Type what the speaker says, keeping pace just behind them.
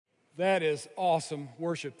That is awesome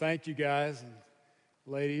worship. Thank you, guys and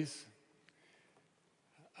ladies.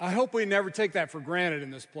 I hope we never take that for granted in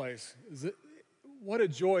this place. What a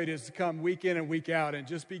joy it is to come week in and week out and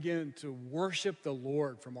just begin to worship the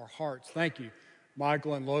Lord from our hearts. Thank you,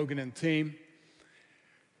 Michael and Logan and team.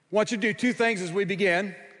 I want you to do two things as we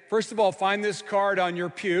begin. First of all, find this card on your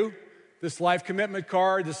pew, this life commitment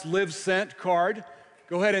card, this Live Sent card.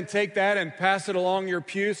 Go ahead and take that and pass it along your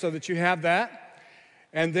pew so that you have that.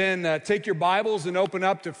 And then take your Bibles and open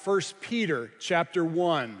up to 1 Peter chapter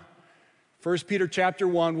 1. 1 Peter chapter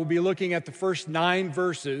 1, we'll be looking at the first 9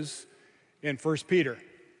 verses in 1 Peter.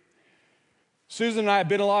 Susan and I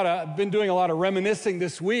have been doing a lot of reminiscing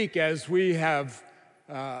this week as we have,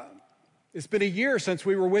 it's been a year since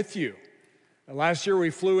we were with you. Last year we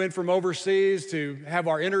flew in from overseas to have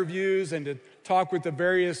our interviews and to talk with the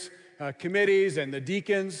various committees and the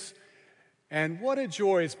deacons. And what a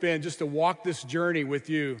joy it's been just to walk this journey with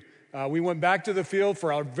you. We went back to the field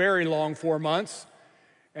for a very long 4 months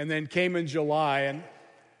and then came in July. And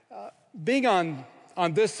being on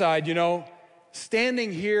this side, you know,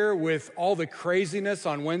 standing here with all the craziness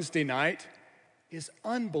on Wednesday night is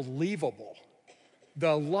unbelievable.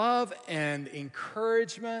 The love and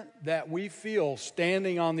encouragement that we feel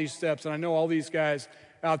standing on these steps, and I know all these guys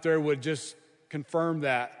out there would just confirm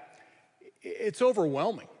that. It's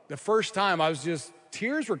overwhelming. The first time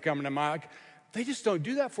tears were coming to my eyes. They just don't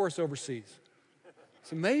do that for us overseas.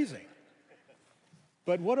 It's amazing.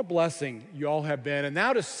 But what a blessing you all have been. And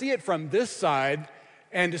now to see it from this side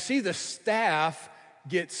and to see the staff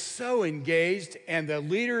get so engaged and the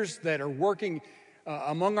leaders that are working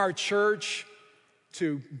among our church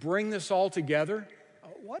to bring this all together,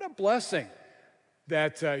 what a blessing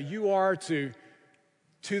that you are to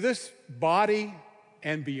this body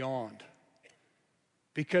and beyond.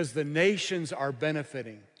 Because the nations are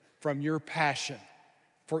benefiting from your passion.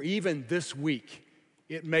 For even this week,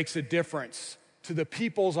 it makes a difference to the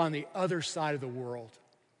peoples on the other side of the world.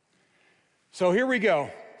 So here we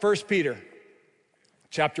go, 1 Peter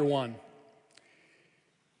chapter 1.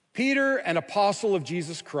 Peter, an apostle of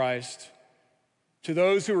Jesus Christ, to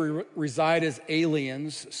those who reside as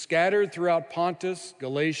aliens, scattered throughout Pontus,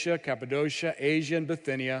 Galatia, Cappadocia, Asia, and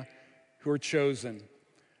Bithynia, who are chosen,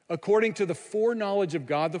 according to the foreknowledge of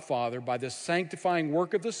God the Father, by the sanctifying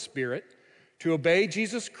work of the Spirit, to obey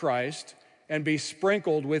Jesus Christ and be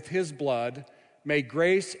sprinkled with his blood, may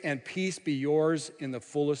grace and peace be yours in the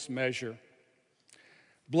fullest measure.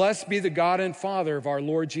 Blessed be the God and Father of our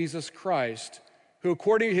Lord Jesus Christ, who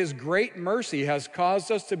according to his great mercy has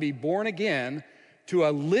caused us to be born again to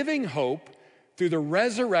a living hope through the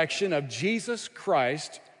resurrection of Jesus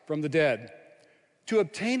Christ from the dead, to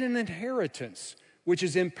obtain an inheritance which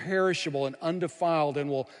is imperishable and undefiled and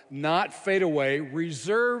will not fade away,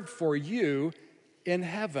 reserved for you in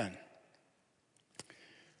heaven,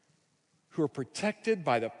 who are protected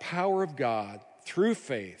by the power of God through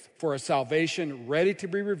faith for a salvation ready to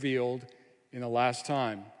be revealed in the last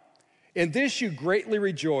time. In this you greatly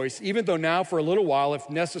rejoice, even though now for a little while, if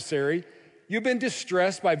necessary, you've been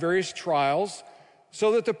distressed by various trials,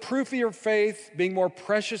 so that the proof of your faith, being more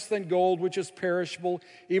precious than gold, which is perishable,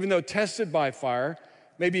 even though tested by fire,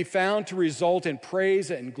 may be found to result in praise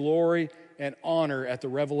and glory and honor at the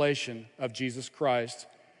revelation of Jesus Christ.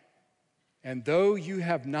 And though you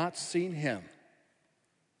have not seen him,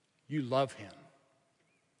 you love him.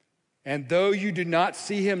 And though you do not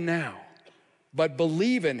see him now, but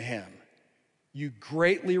believe in him, you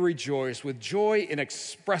greatly rejoice with joy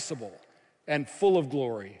inexpressible and full of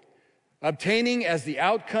glory, obtaining as the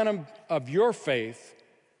outcome of your faith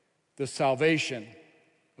the salvation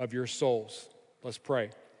of your souls. Let's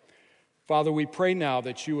pray. Father, we pray now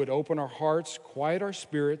that you would open our hearts, quiet our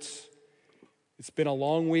spirits. It's been a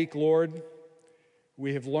long week, Lord.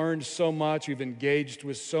 We have learned so much. We've engaged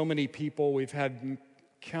with so many people. We've had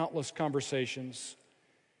countless conversations.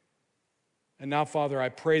 And now, Father, I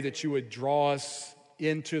pray that you would draw us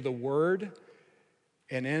into the Word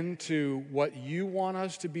and into what you want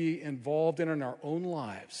us to be involved in our own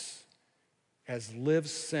lives as Live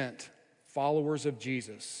Sent followers of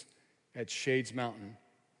Jesus at Shades Mountain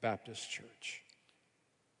Baptist Church.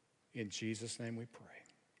 In Jesus' name we pray.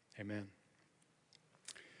 Amen.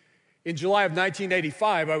 In July of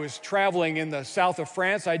 1985, I was traveling in the south of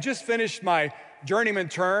France. I just finished my journeyman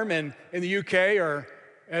term in the UK, or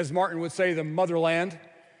as Martin would say, the motherland.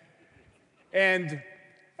 And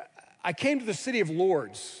I came to the city of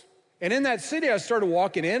Lourdes. And in that city, I started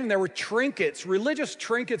walking in, and there were trinkets, religious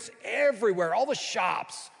trinkets everywhere, all the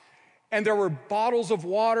shops. And there were bottles of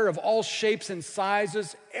water of all shapes and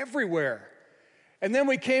sizes everywhere. And then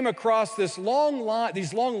we came across these long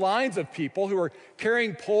lines of people who were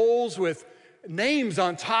carrying poles with names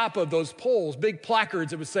on top of those poles, big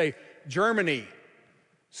placards that would say Germany,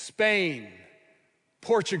 Spain,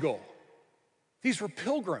 Portugal. These were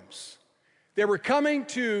pilgrims. They were coming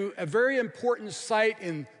to a very important site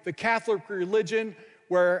in the Catholic religion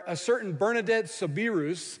where a certain Bernadette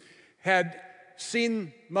Soubirous had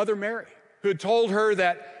seen Mother Mary, who had told her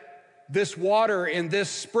that this water in this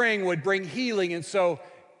spring would bring healing. And so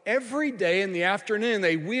every day in the afternoon,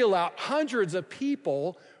 they wheel out hundreds of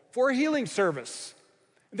people for a healing service.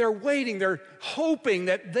 They're waiting, they're hoping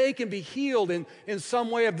that they can be healed in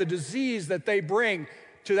some way of the disease that they bring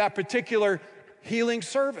to that particular healing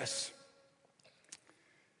service.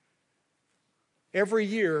 Every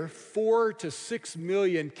year, 4 to 6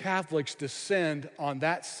 million Catholics descend on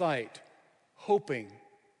that site, hoping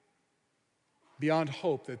beyond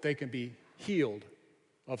hope that they can be healed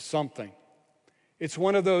of something. It's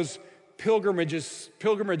one of those pilgrimage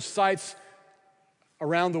sites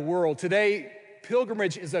around the world. Today,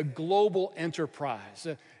 pilgrimage is a global enterprise.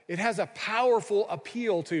 It has a powerful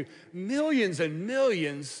appeal to millions and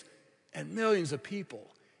millions and millions of people.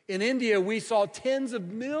 In India, we saw tens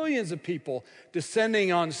of millions of people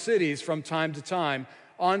descending on cities from time to time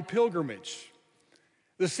on pilgrimage.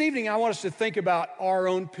 This evening, I want us to think about our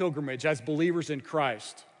own pilgrimage as believers in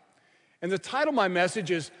Christ. And the title of my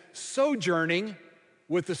message is Sojourning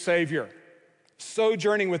with the Savior.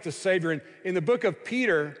 Sojourning with the Savior. In the book of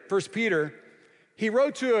Peter, 1 Peter, he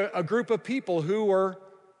wrote to a group of people who were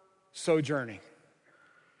sojourning.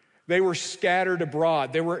 They were scattered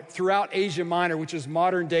abroad. They were throughout Asia Minor, which is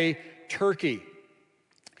modern-day Turkey.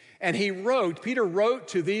 And Peter wrote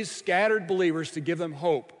to these scattered believers to give them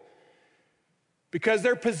hope, because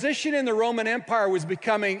their position in the Roman Empire was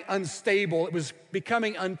becoming unstable. It was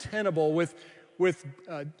becoming untenable with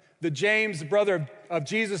the James, the brother of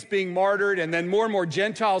Jesus, being martyred, and then more and more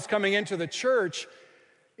Gentiles coming into the church.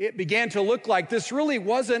 It began to look like this really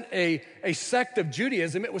wasn't a sect of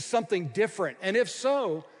Judaism. It was something different. And if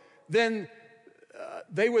so, then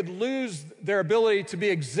they would lose their ability to be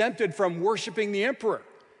exempted from worshiping the emperor.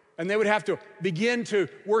 And they would have to begin to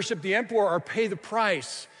worship the emperor or pay the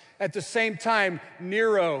price. At the same time,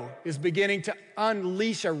 Nero is beginning to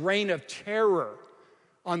unleash a reign of terror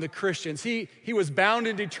on the Christians. He was bound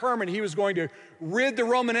and determined he was going to rid the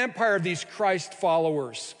Roman Empire of these Christ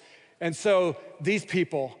followers. And so these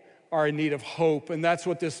people are in need of hope. And that's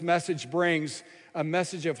what this message brings, a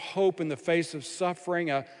message of hope in the face of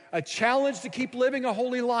suffering, a challenge to keep living a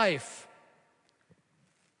holy life.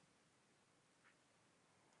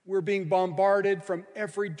 We're being bombarded from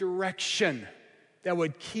every direction that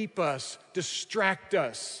would keep us, distract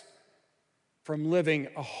us from living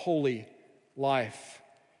a holy life.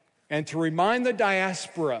 And to remind the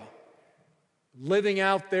diaspora living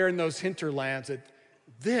out there in those hinterlands that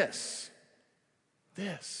this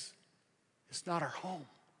is not our home.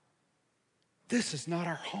 This is not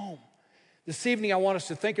our home. This evening, I want us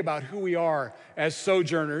to think about who we are as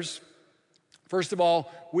sojourners. First of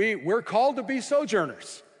all, we're called to be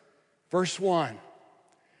sojourners. Verse 1.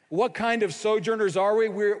 What kind of sojourners are we?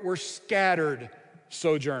 We're scattered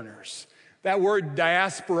sojourners. That word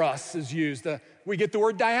diasporos is used. We get the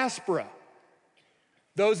word diaspora.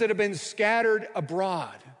 Those that have been scattered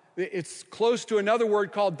abroad. It's close to another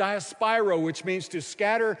word called diaspiro, which means to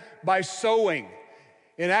scatter by sowing.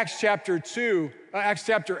 In Acts chapter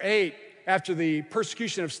 8, after the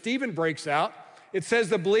persecution of Stephen breaks out, it says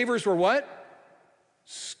the believers were what?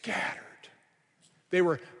 Scattered. They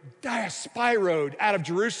were diaspiroed out of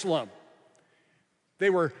Jerusalem. They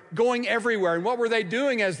were going everywhere. And what were they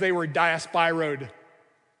doing as they were diaspiroed?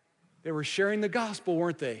 They were sharing the gospel,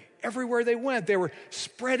 weren't they? Everywhere they went, they were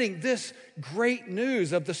spreading this great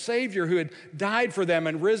news of the Savior who had died for them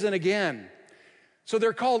and risen again. So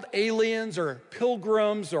they're called aliens or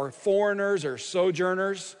pilgrims or foreigners or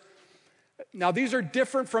sojourners. Now, these are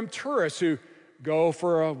different from tourists who go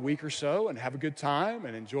for a week or so and have a good time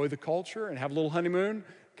and enjoy the culture and have a little honeymoon,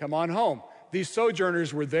 come on home. These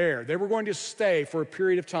sojourners were there. They were going to stay for a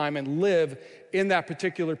period of time and live in that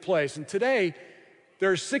particular place. And today,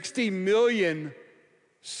 there are 60 million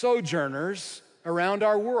sojourners around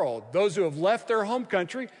our world, those who have left their home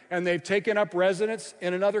country and they've taken up residence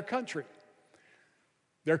in another country.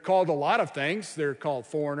 They're called a lot of things. They're called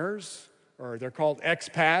foreigners, or they're called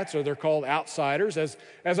expats, or they're called outsiders.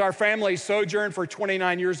 As our family sojourned for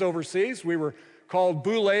 29 years overseas, we were called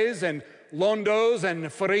boules and londos and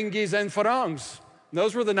feringis and farangs.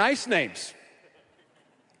 Those were the nice names.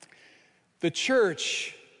 The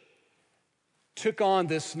church took on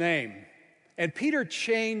this name, and Peter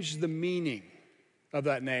changed the meaning of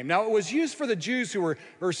that name. Now, it was used for the Jews who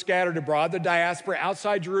were scattered abroad, the diaspora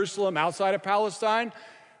outside Jerusalem, outside of Palestine.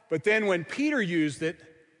 But then when Peter used it,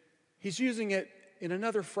 he's using it in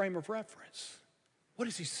another frame of reference. What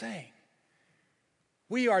is he saying?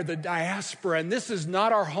 We are the diaspora, and this is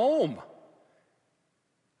not our home.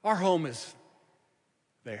 Our home is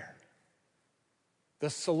there. The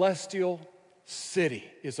celestial city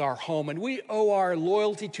is our home, and we owe our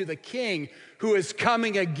loyalty to the King who is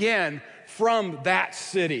coming again from that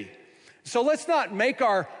city. So let's not make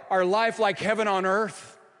our life like heaven on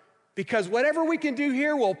earth, because whatever we can do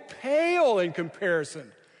here will pale in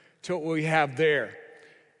comparison to what we have there.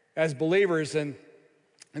 As believers in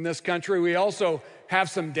this country, we also have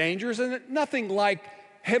some dangers, and nothing like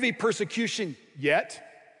heavy persecution yet.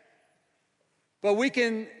 But we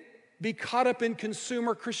can be caught up in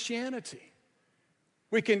consumer Christianity.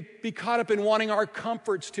 We can be caught up in wanting our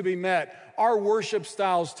comforts to be met, our worship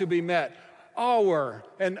styles to be met, hour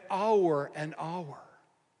and hour and hour.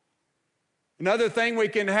 Another thing we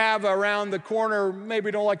can have around the corner, maybe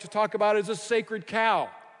we don't like to talk about, is a sacred cow.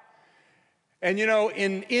 And you know,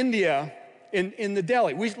 in India, in the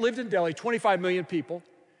Delhi, we lived in Delhi, 25 million people,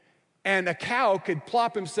 and a cow could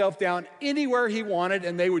plop himself down anywhere he wanted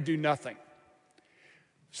and they would do nothing.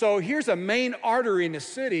 So here's a main artery in the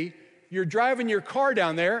city. You're driving your car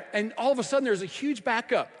down there, and all of a sudden there's a huge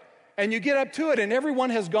backup. And you get up to it, and everyone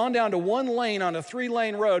has gone down to one lane on a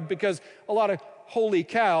 3-lane road because a lot of holy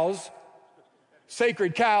cows,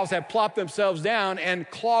 sacred cows, have plopped themselves down and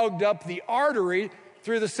clogged up the artery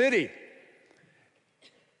through the city.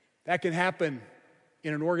 That can happen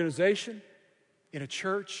in an organization, in a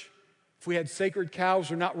church. If we had sacred cows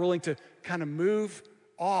who are not willing to kind of move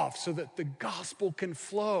off so that the gospel can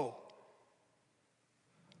flow.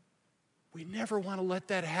 We never want to let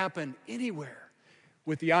that happen anywhere.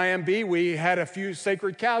 With the IMB, we had a few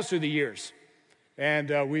sacred cows through the years.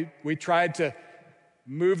 And we tried to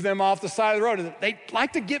move them off the side of the road. And they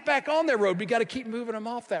like to get back on their road. We got to keep moving them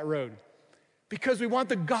off that road because we want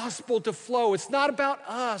the gospel to flow. It's not about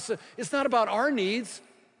us. It's not about our needs.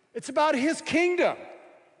 It's about his kingdom.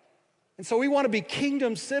 And so we want to be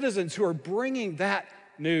kingdom citizens who are bringing that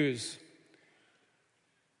news.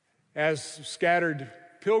 As scattered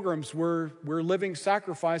pilgrims, we're living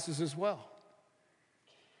sacrifices as well.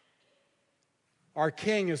 Our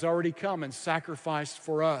King has already come and sacrificed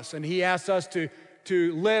for us, and he asks us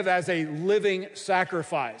to live as a living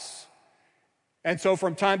sacrifice. And so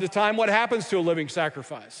from time to time, what happens to a living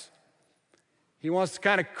sacrifice? He wants to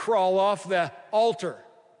kind of crawl off the altar.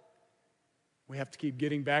 We have to keep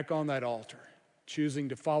getting back on that altar, choosing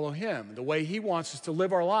to follow him, the way he wants us to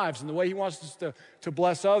live our lives and the way he wants us to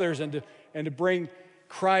bless others and to bring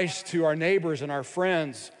Christ to our neighbors and our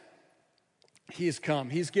friends. He has come.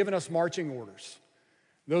 He's given us marching orders.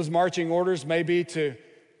 Those marching orders may be to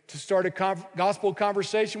start a gospel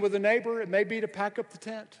conversation with a neighbor. It may be to pack up the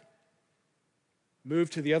tent, move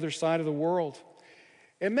to the other side of the world.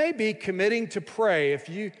 It may be committing to pray. If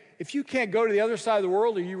you can't go to the other side of the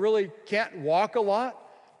world or you really can't walk a lot,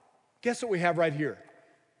 guess what we have right here?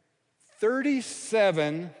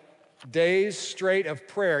 37 days straight of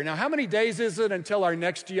prayer. Now, how many days is it until our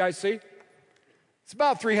next GIC? It's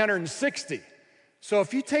about 360. So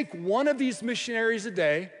if you take one of these missionaries a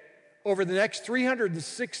day over the next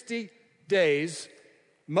 360 days,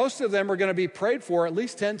 most of them are going to be prayed for at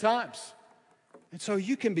least 10 times. And so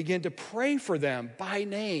you can begin to pray for them by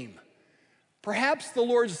name. Perhaps the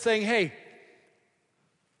Lord's saying, hey,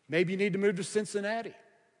 maybe you need to move to Cincinnati,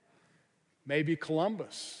 maybe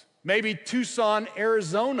Columbus, maybe Tucson,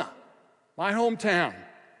 Arizona, my hometown.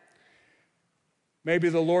 Maybe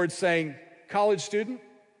the Lord's saying, college student,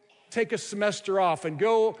 take a semester off and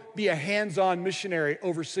go be a hands-on missionary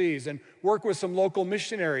overseas and work with some local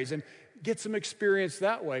missionaries and get some experience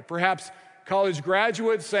that way. Perhaps college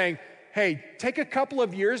graduates saying, hey, take a couple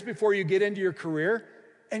of years before you get into your career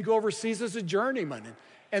and go overseas as a journeyman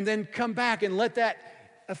and then come back and let that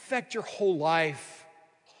affect your whole life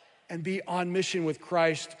and be on mission with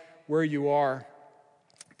Christ where you are.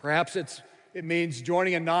 Perhaps it means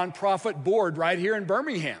joining a nonprofit board right here in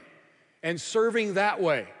Birmingham and serving that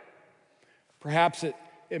way. Perhaps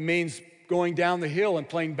it means going down the hill and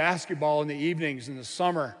playing basketball in the evenings in the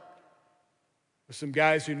summer with some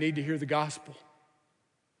guys who need to hear the gospel.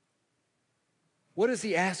 What is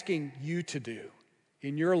he asking you to do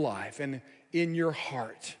in your life and in your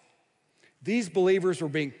heart? These believers were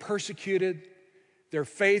being persecuted. Their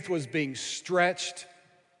faith was being stretched.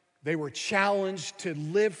 They were challenged to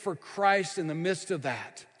live for Christ in the midst of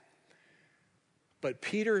that. But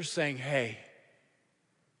Peter is saying, hey,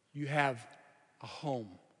 you have a home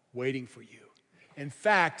waiting for you. In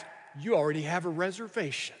fact, you already have a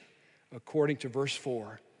reservation, according to verse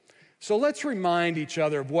 4. So let's remind each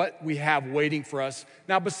other of what we have waiting for us.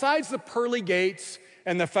 Now, besides the pearly gates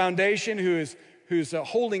and the foundation who's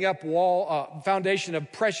holding up foundation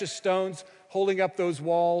of precious stones, holding up those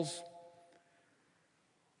walls,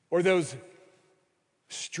 or those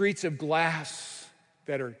streets of glass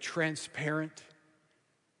that are transparent.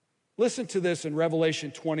 Listen to this in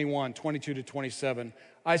Revelation 21, 22 to 27.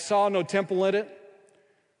 I saw no temple in it,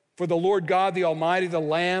 for the Lord God, the Almighty, the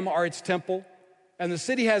Lamb are its temple, and the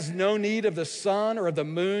city has no need of the sun or of the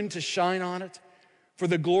moon to shine on it, for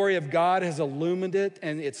the glory of God has illumined it,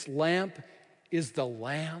 and its lamp is the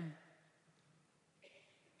Lamb.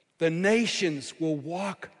 The nations will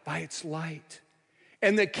walk by its light,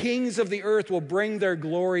 and the kings of the earth will bring their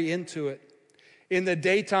glory into it. In the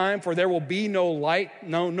daytime, for there will be no light,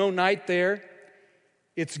 no night there.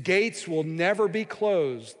 Its gates will never be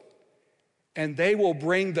closed, and they will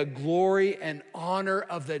bring the glory and honor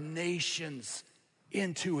of the nations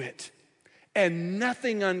into it. And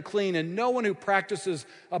nothing unclean and no one who practices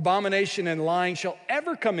abomination and lying shall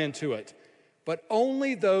ever come into it, but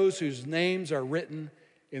only those whose names are written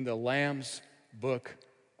in the Lamb's book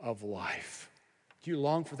of life. Do you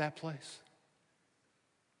long for that place?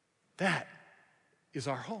 That is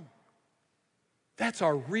our home. That's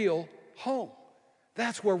our real home.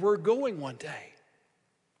 That's where we're going one day.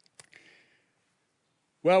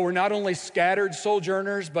 Well, we're not only scattered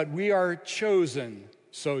sojourners, but we are chosen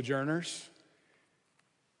sojourners.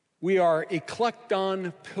 We are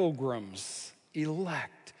eklekton pilgrims,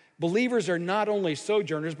 elect. Believers are not only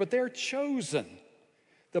sojourners, but they're chosen.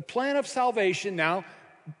 The plan of salvation now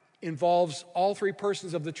involves all three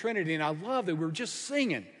persons of the Trinity, and I love that we were just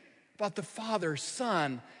singing about the Father,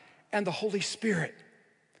 Son, and the Holy Spirit.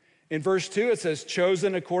 In verse 2, it says,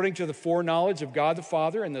 chosen according to the foreknowledge of God the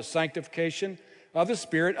Father and the sanctification of the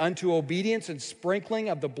Spirit unto obedience and sprinkling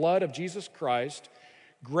of the blood of Jesus Christ,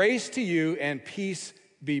 grace to you and peace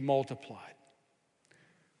be multiplied.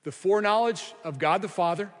 The foreknowledge of God the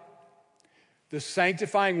Father, the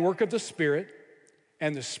sanctifying work of the Spirit,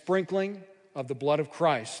 and the sprinkling of the blood of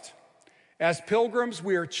Christ. As pilgrims,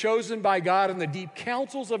 we are chosen by God in the deep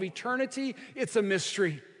counsels of eternity. It's a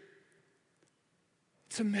mystery.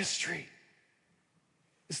 It's a mystery.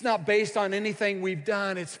 It's not based on anything we've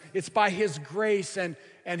done. It's by His grace and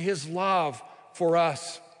His love for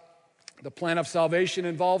us. The plan of salvation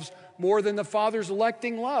involves more than the Father's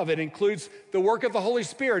electing love. It includes the work of the Holy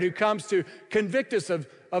Spirit who comes to convict us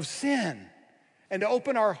of sin and to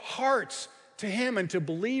open our hearts to Him and to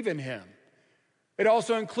believe in Him. It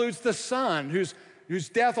also includes the Son whose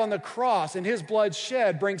death on the cross and His blood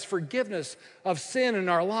shed brings forgiveness of sin in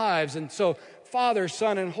our lives. And so Father,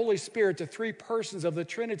 Son, and Holy Spirit, the three persons of the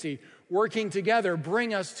Trinity working together,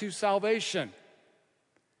 bring us to salvation.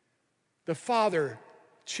 The Father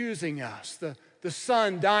choosing us, the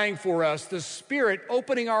Son dying for us, the Spirit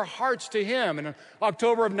opening our hearts to Him. In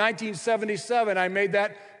October of 1977, I made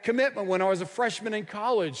that commitment when I was a freshman in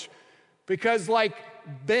college, because like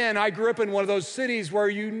Ben, I grew up in one of those cities where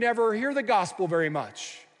you never hear the gospel very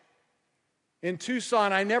much. In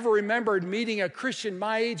Tucson, I never remembered meeting a Christian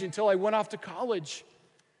my age until I went off to college.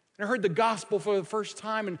 And I heard the gospel for the first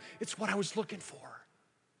time, and it's what I was looking for.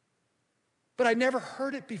 But I never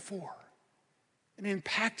heard it before. And it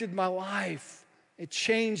impacted my life. It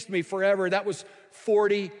changed me forever. That was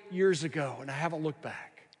 40 years ago, and I haven't looked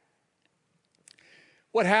back.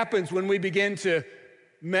 What happens when we begin to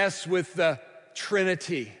mess with the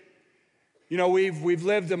Trinity? You know, we've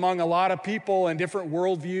lived among a lot of people in different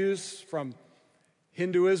worldviews, from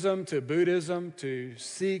Hinduism to Buddhism to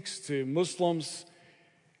Sikhs to Muslims.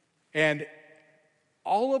 And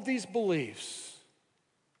all of these beliefs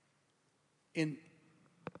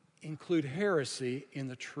include heresy in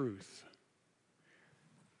the truth.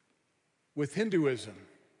 With Hinduism,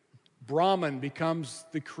 Brahman becomes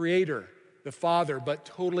the creator, the father, but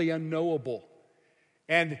totally unknowable.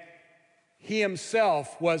 And he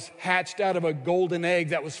himself was hatched out of a golden egg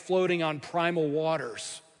that was floating on primal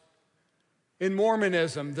waters. In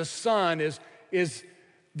Mormonism, the Son is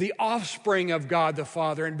the offspring of God the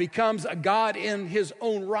Father and becomes a God in His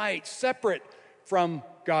own right, separate from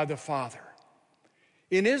God the Father.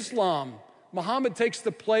 In Islam, Muhammad takes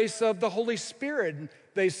the place of the Holy Spirit. And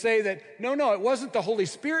they say that, no, it wasn't the Holy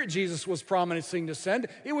Spirit Jesus was promising to send.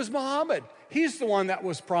 It was Muhammad. He's the one that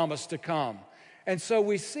was promised to come. And so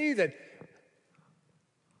we see that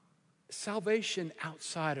salvation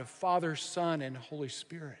outside of Father, Son, and Holy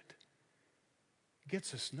Spirit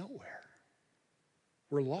gets us nowhere.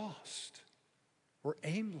 We're lost. We're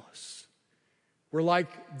aimless. We're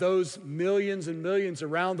like those millions and millions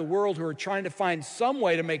around the world who are trying to find some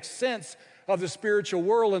way to make sense of the spiritual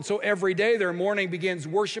world. And so every day their morning begins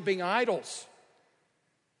worshiping idols.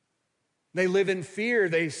 They live in fear.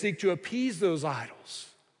 They seek to appease those idols.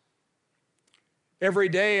 Every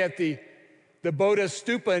day at the Bodha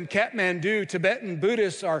Stupa in Kathmandu, Tibetan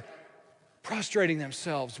Buddhists are prostrating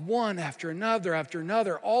themselves one after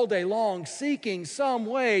another, all day long, seeking some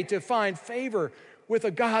way to find favor with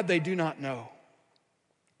a God they do not know.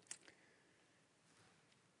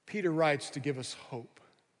 Peter writes to give us hope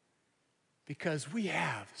because we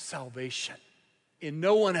have salvation in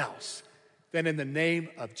no one else than in the name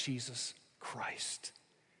of Jesus Christ.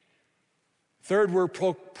 Third, we're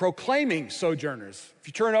proclaiming sojourners. If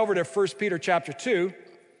you turn over to 1 Peter chapter 2,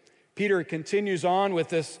 Peter continues on with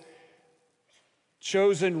this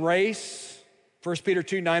chosen race. 1 Peter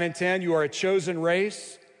 2, 9 and 10, you are a chosen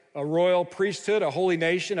race, a royal priesthood, a holy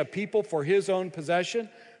nation, a people for his own possession.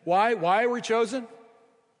 Why? Why are we chosen?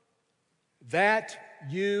 That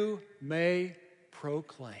you may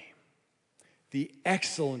proclaim the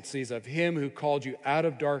excellencies of him who called you out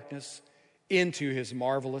of darkness into his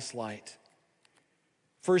marvelous light.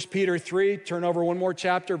 1 Peter 3, turn over one more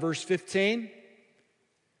chapter, verse 15.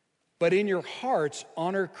 But in your hearts,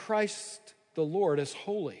 honor Christ the Lord as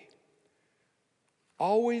holy,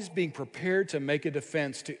 always being prepared to make a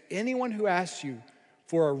defense to anyone who asks you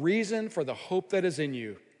for a reason for the hope that is in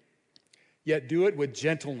you, yet do it with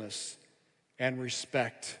gentleness and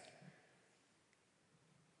respect.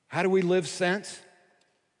 How do we live sent?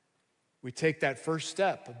 We take that first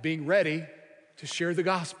step of being ready to share the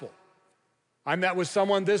gospel. I met with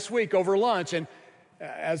someone this week over lunch, and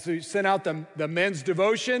as we sent out the men's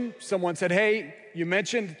devotion, someone said, hey, you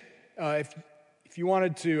mentioned if you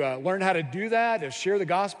wanted to learn how to do that, to share the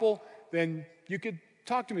gospel, then you could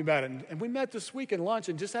talk to me about it. And we met this week in lunch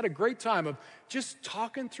and just had a great time of just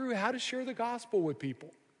talking through how to share the gospel with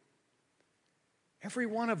people. Every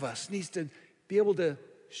one of us needs to be able to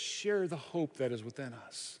share the hope that is within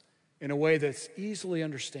us in a way that's easily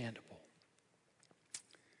understandable.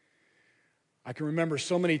 I can remember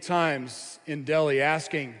so many times in Delhi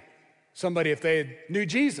asking somebody if they knew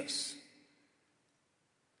Jesus.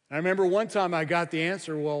 And I remember one time I got the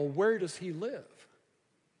answer, well, where does he live?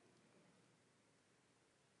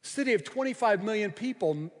 A city of 25 million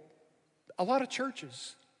people, a lot of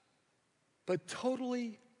churches, but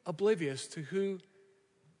totally oblivious to who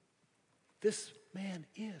this man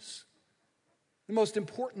is. The most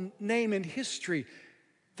important name in history.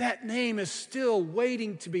 That name is still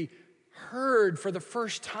waiting to be heard for the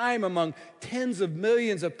first time among tens of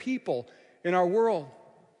millions of people in our world.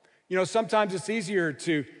 You know, sometimes it's easier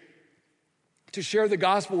to share the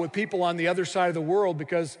gospel with people on the other side of the world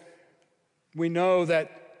because we know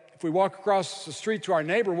that if we walk across the street to our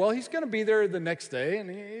neighbor, well, he's going to be there the next day, and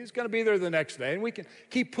he's going to be there the next day, and we can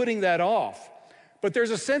keep putting that off. But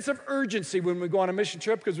there's a sense of urgency when we go on a mission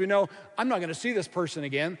trip because we know I'm not going to see this person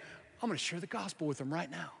again. I'm going to share the gospel with them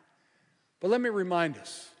right now. But let me remind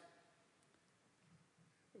us,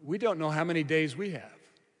 we don't know how many days we have.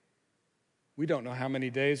 We don't know how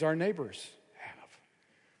many days our neighbors have.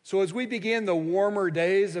 So as we begin the warmer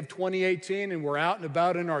days of 2018 and we're out and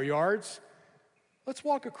about in our yards, let's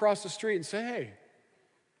walk across the street and say, hey,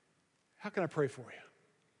 how can I pray for you?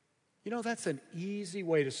 You know, that's an easy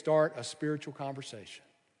way to start a spiritual conversation.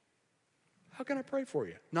 How can I pray for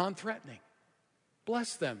you? Non-threatening.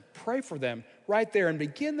 Bless them, pray for them right there, and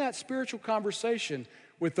begin that spiritual conversation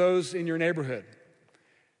with those in your neighborhood.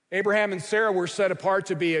 Abraham and Sarah were set apart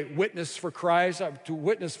to be a witness for Christ, to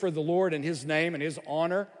witness for the Lord in his name and his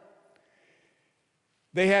honor.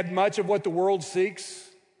 They had much of what the world seeks,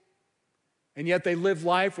 and yet they lived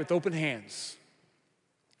life with open hands.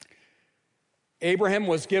 Abraham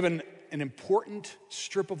was given an important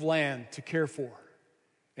strip of land to care for,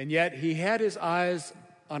 and yet he had his eyes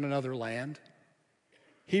on another land.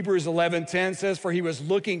 Hebrews 11:10 says, for he was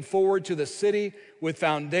looking forward to the city with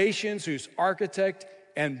foundations whose architect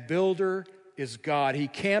and builder is God. He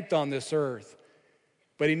camped on this earth,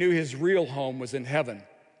 but he knew his real home was in heaven.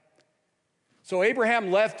 So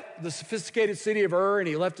Abraham left the sophisticated city of Ur, and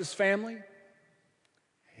he left his family.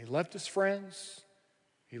 He left his friends.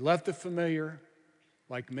 He left the familiar,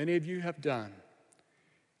 like many of you have done.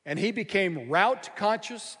 And he became route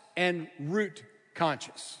conscious and route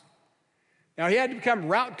conscious. Now, he had to become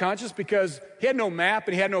route conscious because he had no map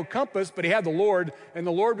and he had no compass, but he had the Lord, and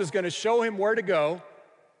the Lord was going to show him where to go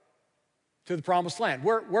to the promised land.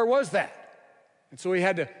 Where was that? And so he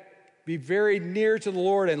had to be very near to the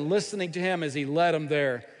Lord and listening to him as he led him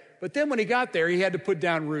there. But then when he got there, he had to put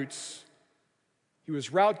down roots. He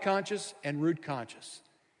was route conscious and route conscious.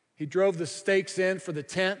 He drove the stakes in for the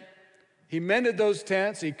tent. He mended those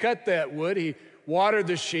tents. He cut that wood. He watered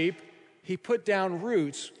the sheep. He put down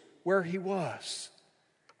roots where he was.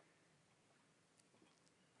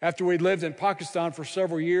 After we'd lived in Pakistan for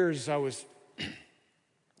several years, I was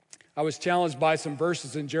challenged by some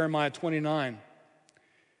verses in Jeremiah 29. It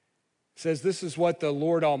says, "This is what the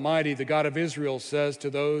Lord Almighty, the God of Israel, says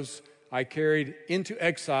to those I carried into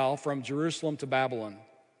exile from Jerusalem to Babylon.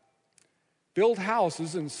 Build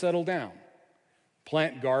houses and settle down.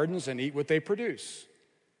 Plant gardens and eat what they produce.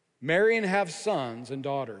 Marry and have sons and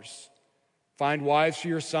daughters. Find wives for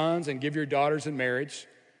your sons and give your daughters in marriage,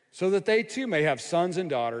 so that they too may have sons and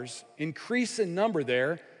daughters. Increase in number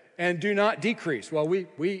there and do not decrease." Well,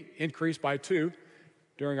 we increased by 2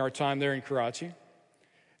 during our time there in Karachi. And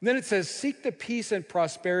then it says, "Seek the peace and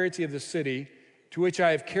prosperity of the city to which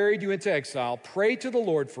I have carried you into exile. Pray to the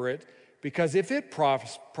Lord for it, because if it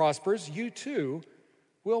prospers, you too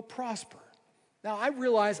will prosper." Now, I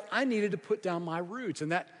realized I needed to put down my roots,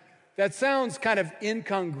 and that sounds kind of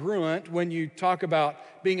incongruent when you talk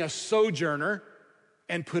about being a sojourner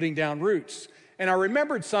and putting down roots. And I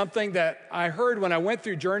remembered something that I heard when I went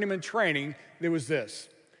through journeyman training. It was this.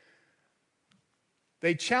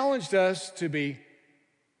 They challenged us to be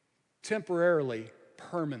temporarily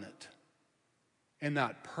permanent and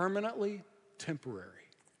not permanently temporary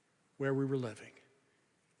where we were living.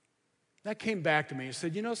 That came back to me and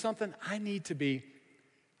said, you know something? I need to be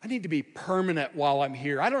permanent while I'm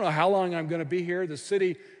here. I don't know how long I'm going to be here. The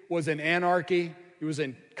city was in anarchy. It was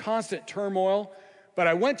in constant turmoil. But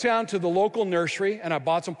I went down to the local nursery and I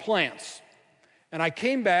bought some plants. And I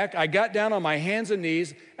came back, I got down on my hands and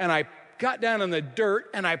knees, and I got down in the dirt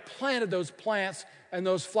and I planted those plants and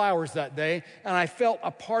those flowers that day, and I felt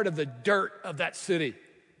a part of the dirt of that city.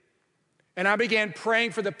 And I began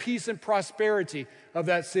praying for the peace and prosperity of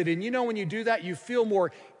that city. And you know, when you do that, you feel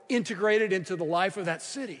more integrated into the life of that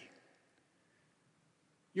city.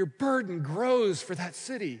 Your burden grows for that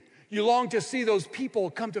city. You long to see those people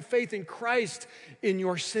come to faith in Christ in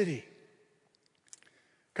your city.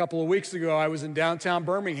 A couple of weeks ago, I was in downtown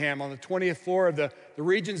Birmingham on the 20th floor of the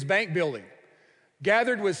Regions Bank building,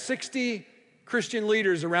 gathered with 60 Christian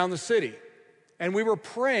leaders around the city. And we were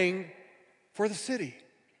praying for the city,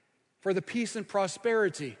 for the peace and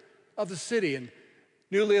prosperity of the city. And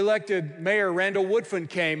newly elected Mayor Randall Woodfin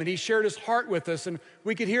came, and he shared his heart with us. And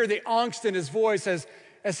we could hear the angst in his voice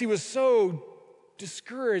as he was so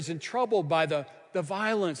discouraged and troubled by the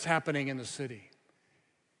violence happening in the city,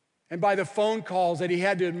 and by the phone calls that he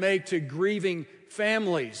had to make to grieving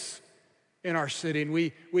families in our city. And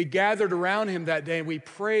we gathered around him that day and we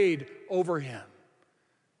prayed over him.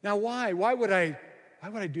 Now, why? Why would I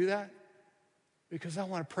do that? Because I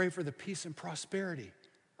want to pray for the peace and prosperity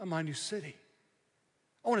of my new city.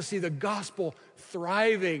 I want to see the gospel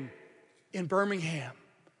thriving in Birmingham.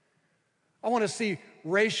 I want to see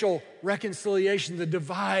racial reconciliation, the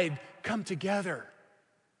divide, come together.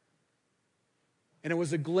 And it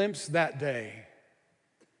was a glimpse that day,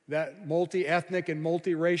 that multi-ethnic and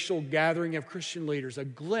multiracial gathering of Christian leaders, a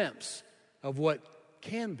glimpse of what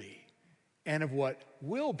can be and of what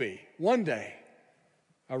will be one day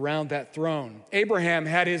around that throne. Abraham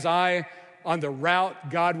had his eye on the route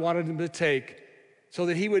God wanted him to take so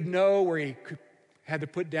that he would know where he had to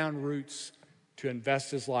put down roots to invest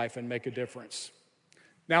his life and make a difference.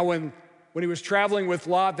 Now, when he was traveling with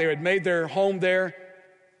Lot, they had made their home there.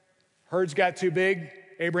 Herds got too big.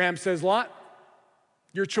 Abraham says, Lot,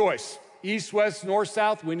 your choice. East, west, north,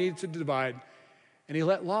 south, we need to divide. And he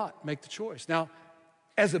let Lot make the choice. Now,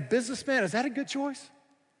 as a businessman, is that a good choice?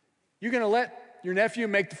 You're going to let your nephew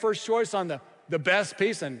make the first choice on the best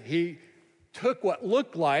piece, and he took what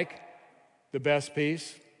looked like the best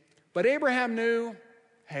piece. But Abraham knew,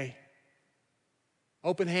 hey,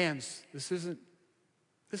 open hands. This isn't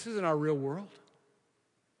our real world.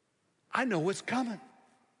 I know what's coming.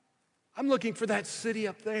 I'm looking for that city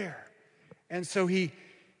up there. And so he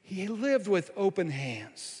lived with open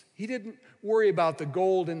hands. He didn't worry about the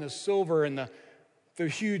gold and the silver and the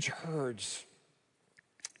huge herds.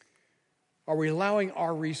 Are we allowing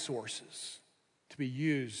our resources to be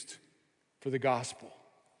used for the gospel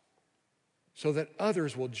so that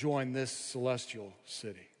others will join this celestial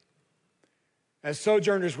city? As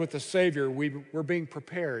sojourners with the Savior, we're being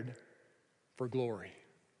prepared for glory.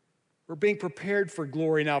 We're being prepared for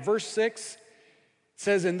glory. Now, verse 6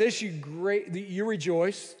 says, "In this you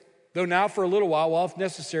rejoice, though now for a little while if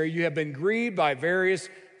necessary, you have been grieved by various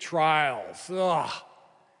trials." Ugh.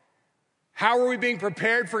 How are we being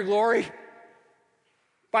prepared for glory?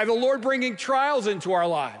 By the Lord bringing trials into our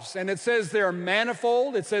lives. And it says they are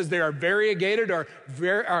manifold. It says they are variegated or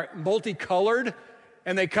multicolored.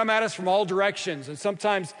 and they come at us from all directions. And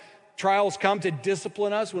sometimes trials come to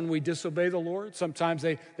discipline us when we disobey the Lord. Sometimes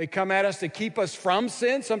they come at us to keep us from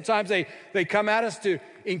sin. Sometimes they come at us to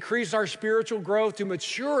increase our spiritual growth, to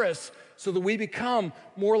mature us so that we become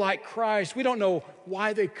more like Christ. We don't know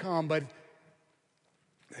why they come, but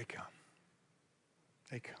they come.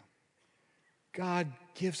 They come. God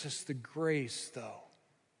gives us the grace, though.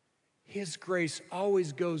 His grace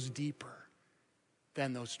always goes deeper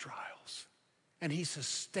than those trials. And he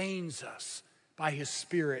sustains us by his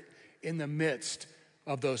Spirit in the midst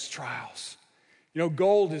of those trials. You know,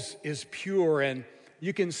 gold is pure, and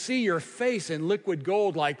you can see your face in liquid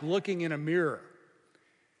gold like looking in a mirror.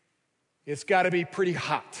 It's got to be pretty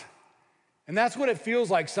hot. And that's what it feels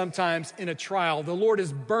like sometimes in a trial. The Lord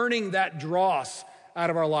is burning that dross out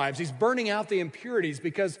of our lives. He's burning out the impurities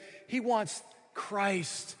because he wants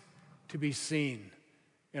Christ to be seen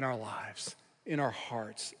in our lives, in our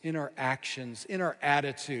hearts, in our actions, in our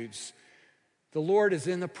attitudes. The Lord is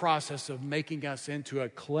in the process of making us into a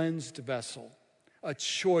cleansed vessel, a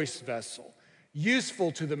choice vessel,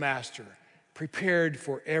 useful to the master, prepared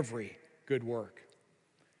for every good work.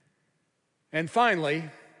 And finally,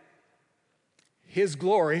 his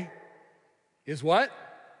glory is what?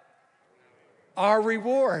 Our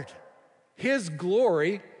reward. His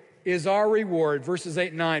glory is our reward. Verses 8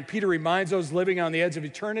 and 9. Peter reminds those living on the edge of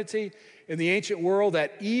eternity in the ancient world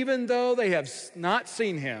that even though they have not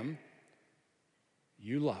seen him,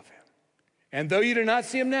 you love him. And though you do not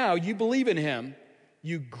see him now, you believe in him,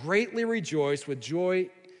 you greatly rejoice with joy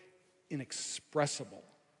inexpressible,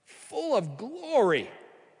 full of glory,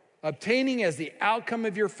 obtaining as the outcome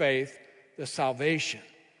of your faith the salvation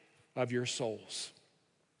of your souls.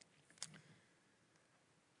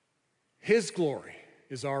 His glory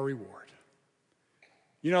is our reward.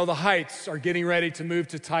 You know, the Heights are getting ready to move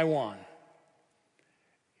to Taiwan.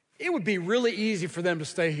 It would be really easy for them to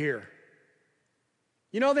stay here.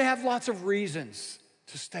 You know, they have lots of reasons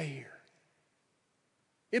to stay here.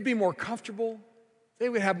 It'd be more comfortable. They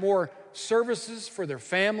would have more services for their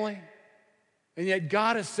family. And yet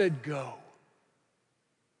God has said, go.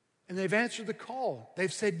 And they've answered the call.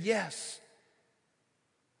 They've said yes.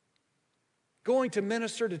 Going to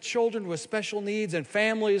minister to children with special needs and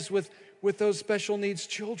families with those special needs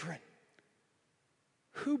children.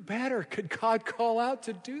 Who better could God call out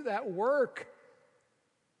to do that work?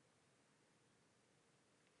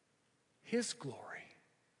 His glory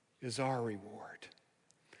is our reward.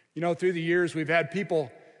 You know, through the years, we've had people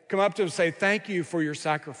come up to us and say, thank you for your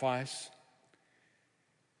sacrifice.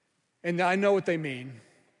 And I know what they mean.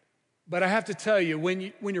 But I have to tell you,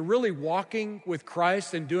 when you're really walking with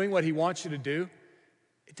Christ and doing what he wants you to do,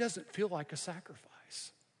 it doesn't feel like a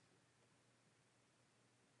sacrifice.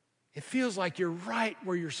 It feels like you're right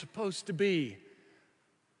where you're supposed to be.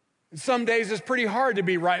 And some days it's pretty hard to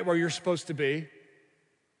be right where you're supposed to be.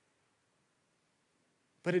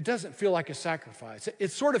 But it doesn't feel like a sacrifice.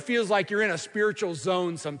 It sort of feels like you're in a spiritual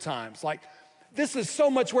zone sometimes. Like, this is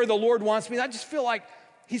so much where the Lord wants me. I just feel like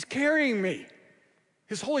he's carrying me.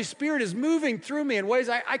 His Holy Spirit is moving through me in ways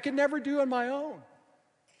I could never do on my own.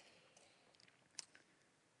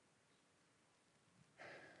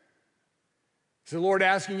 Is the Lord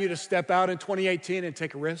asking you to step out in 2018 and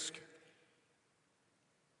take a risk?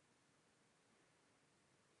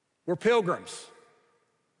 We're pilgrims.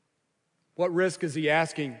 What risk is he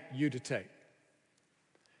asking you to take?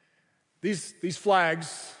 These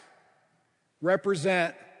flags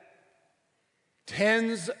represent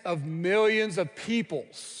tens of millions of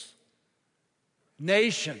peoples,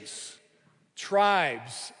 nations,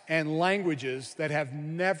 tribes, and languages that have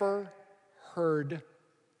never heard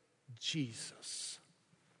Jesus.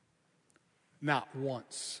 Not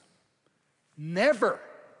once. Never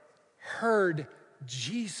heard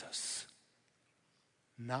Jesus.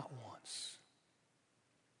 Not once.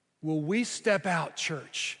 Will we step out,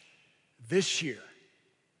 church, this year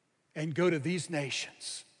and go to these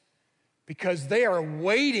nations? Because they are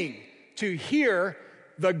waiting to hear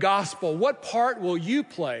the gospel. What part will you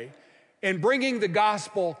play in bringing the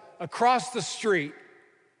gospel across the street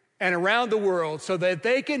and around the world so that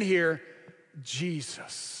they can hear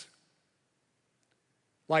Jesus?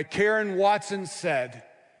 Like Karen Watson said,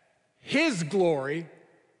 his glory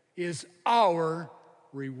is our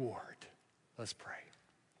reward. Let's pray.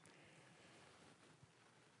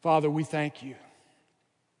 Father, we thank you.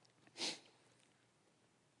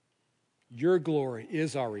 Your glory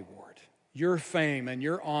is our reward. Your fame and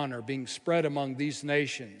your honor being spread among these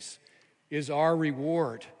nations is our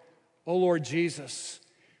reward. Oh Lord Jesus,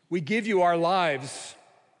 we give you our lives.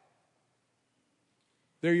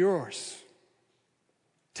 They're yours.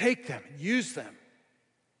 Take them, use them.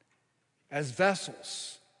 as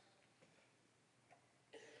vessels,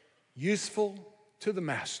 useful to the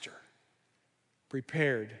master,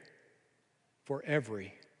 prepared for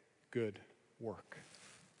every good work.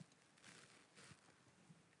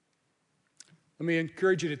 Let me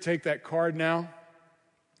encourage you to take that card now.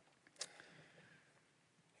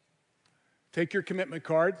 Take your commitment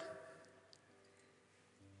card.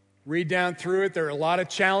 Read down through it. There are a lot of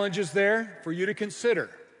challenges there for you to consider.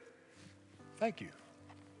 Thank you.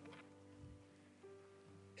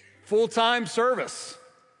 Full-time service.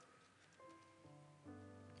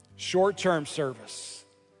 Short-term service.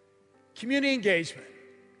 Community engagement.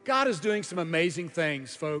 God is doing some amazing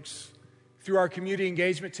things, folks, through our community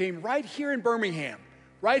engagement team right here in Birmingham,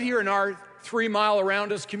 right here in our 3-mile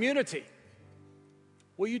around us community.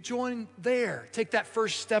 Will you join there? Take that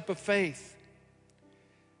first step of faith.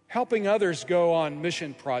 Helping others go on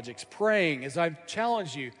mission projects, praying, as I've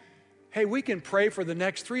challenged you. Hey, we can pray for the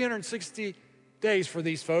next 360 days for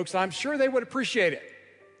these folks. I'm sure they would appreciate it.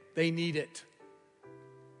 They need it.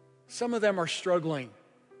 Some of them are struggling.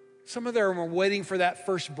 Some of them are waiting for that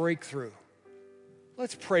first breakthrough.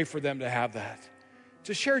 Let's pray for them to have that.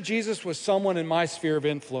 To share Jesus with someone in my sphere of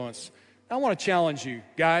influence. I want to challenge you,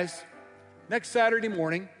 guys. Next Saturday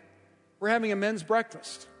morning, we're having a men's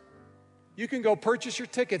breakfast. You can go purchase your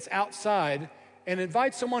tickets outside and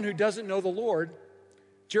invite someone who doesn't know the Lord.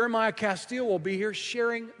 Jeremiah Castile will be here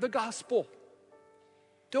sharing the gospel.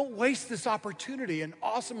 Don't waste this opportunity, an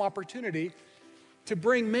awesome opportunity to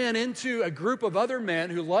bring men into a group of other men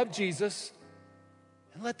who love Jesus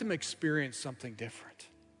and let them experience something different.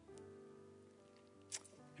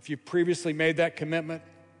 If you've previously made that commitment,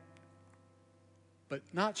 but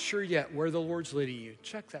not sure yet where the Lord's leading you,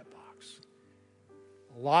 check that box.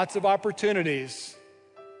 Lots of opportunities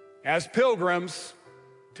as pilgrims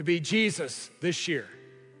to be Jesus this year.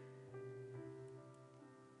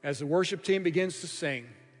 As the worship team begins to sing,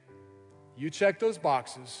 you check those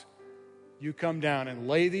boxes, you come down and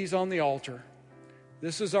lay these on the altar.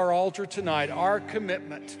 This is our altar tonight, our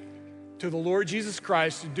commitment to the Lord Jesus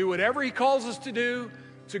Christ to do whatever He calls us to do,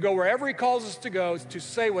 to go wherever He calls us to go, to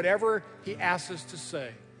say whatever He asks us to say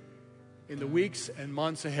in the weeks and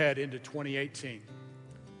months ahead into 2018.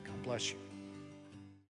 God bless you.